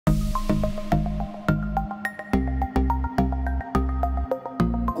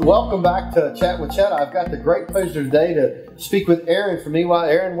Welcome back to Chat with Chet. I've got the great pleasure today to speak with Aaron from EY.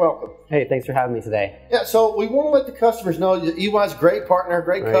 Aaron, welcome. Hey, thanks for having me today. Yeah, so we want to let the customers know that EY's a great partner,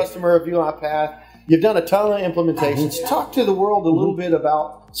 great customer of UiPath. You've done a ton of implementations. Talk to the world a little bit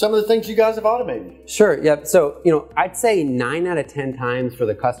about some of the things you guys have automated. Sure, yep. So, I'd say 9 out of 10 times for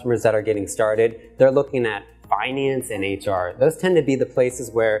the customers that are getting started, they're looking at finance and HR. Those tend to be the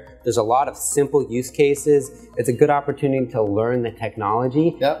places where there's a lot of simple use cases. It's a good opportunity to learn the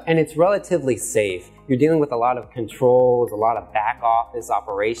technology, and it's relatively safe. You're dealing with a lot of controls, a lot of back office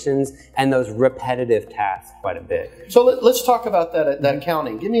operations, and those repetitive tasks quite a bit. So let's talk about that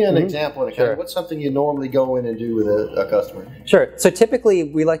accounting. Give me an example of accounting. What's something you normally go in and do with a customer? Sure. So typically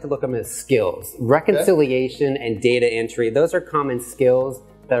we like to look at them as skills. Reconciliation and data entry, those are common skills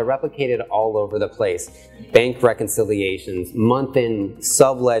that are replicated all over the place. Bank reconciliations, month-end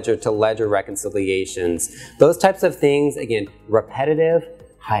sub-ledger to ledger reconciliations. Those types of things, again, repetitive,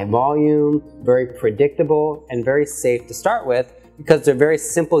 high volume, very predictable, and very safe to start with because they're very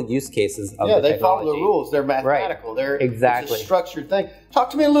simple use cases of the technology. Yeah, they follow the rules. They're mathematical. They're It's a structured thing.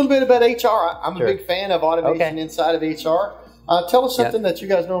 Talk to me a little bit about HR. I'm a big fan of automation inside of HR. Tell us something that you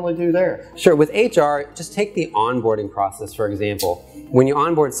guys normally do there. Sure. With HR, just take the onboarding process, for example. When you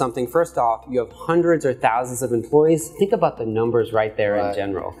onboard something, first off, you have hundreds or thousands of employees. Think about the numbers right there in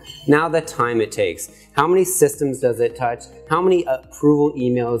general. Now the time it takes. How many systems does it touch? How many approval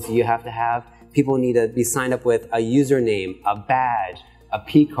emails do you have to have? People need to be signed up with a username, a badge, a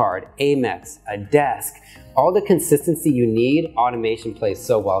P card, Amex, a desk. All the consistency you need, automation plays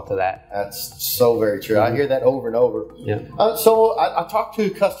so well to that. That's so very true. I hear that over and over. So I talk to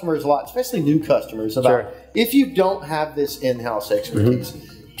customers a lot, especially new customers, about if you don't have this in-house expertise,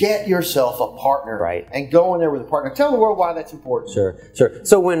 get yourself a partner and go in there with a partner. Tell the world why that's important. Sure.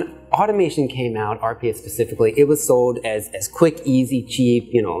 So when automation came out, RPA specifically, it was sold as quick, easy, cheap,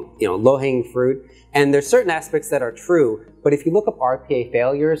 low-hanging fruit. And there's certain aspects that are true, but if you look up RPA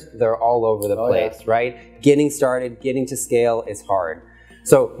failures, they're all over the place, right? Getting started, getting to scale is hard.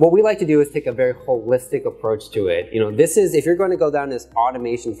 So what we like to do is take a very holistic approach to it. This is, if you're going to go down this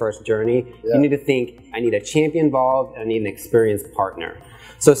automation first journey, you need to think, I need a champion involved, and I need an experienced partner.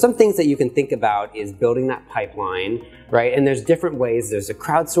 So some things that you can think about is building that pipeline, right? And there's different ways. There's a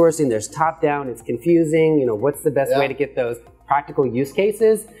crowdsourcing, there's top-down, it's confusing. What's the best way to get those practical use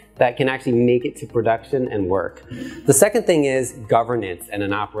cases that can actually make it to production and work? The second thing is governance and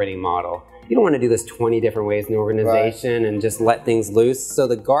an operating model. You don't want to do this 20 different ways in the organization and just let things loose. So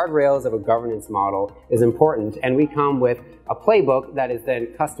the guardrails of a governance model is important, and we come with a playbook that is then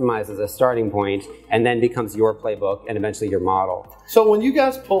customized as a starting point and then becomes your playbook and eventually your model. So when you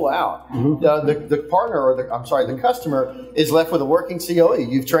guys pull out, the partner, or the customer is left with a working COE.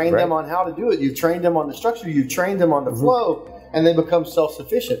 You've trained them on how to do it. You've trained them on the structure. You've trained them on the flow. And they become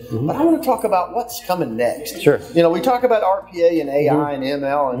self-sufficient. But I want to talk about what's coming next. We talk about RPA and AI and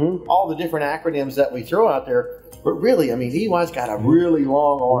ML and all the different acronyms that we throw out there. But really, I mean, EY's got a really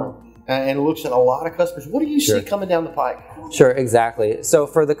long arm and looks at a lot of customers. What do you see coming down the pike? Sure, exactly. So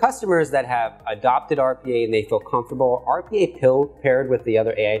for the customers that have adopted RPA and they feel comfortable, RPA paired with the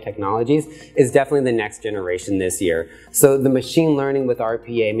other AI technologies is definitely the next generation this year. So the machine learning with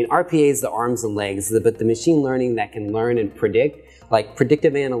RPA, I mean, RPA is the arms and legs, but the machine learning that can learn and predict, like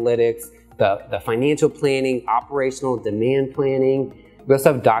predictive analytics, the financial planning, operational demand planning. We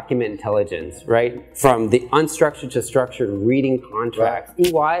also have document intelligence, right? From the unstructured to structured, reading contracts.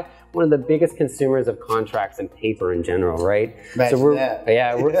 EY, one of the biggest consumers of contracts and paper in general, right? Imagine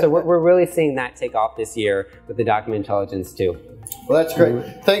so we're really seeing that take off this year with the document intelligence too. Well, that's great.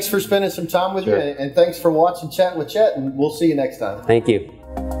 Thanks for spending some time with me, and thanks for watching Chat with Chet, and we'll see you next time. Thank you.